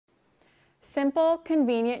Simple,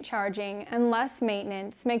 convenient charging and less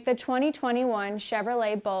maintenance make the 2021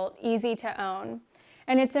 Chevrolet Bolt easy to own.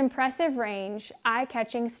 And its impressive range,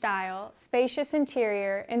 eye-catching style, spacious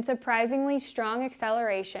interior, and surprisingly strong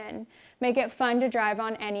acceleration make it fun to drive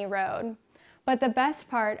on any road. But the best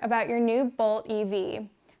part about your new Bolt EV,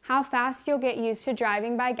 how fast you'll get used to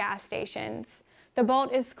driving by gas stations. The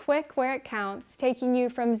Bolt is quick where it counts, taking you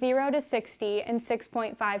from 0 to 60 in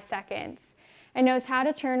 6.5 seconds, and knows how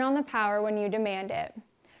to turn on the power when you demand it.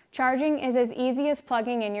 Charging is as easy as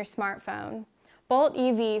plugging in your smartphone. Bolt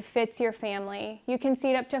EV fits your family. You can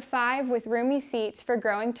seat up to 5 with roomy seats for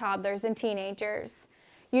growing toddlers and teenagers.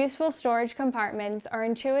 Useful storage compartments are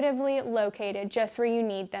intuitively located just where you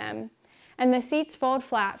need them. And the seats fold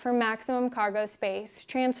flat for maximum cargo space,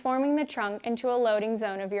 transforming the trunk into a loading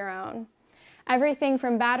zone of your own. Everything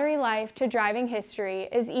from battery life to driving history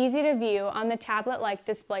is easy to view on the tablet-like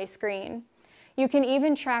display screen. You can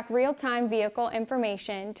even track real-time vehicle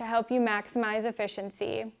information to help you maximize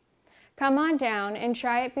efficiency. Come on down and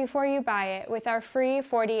try it before you buy it with our free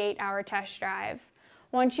 48-hour test drive.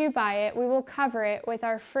 Once you buy it, we will cover it with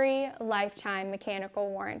our free lifetime mechanical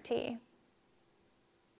warranty.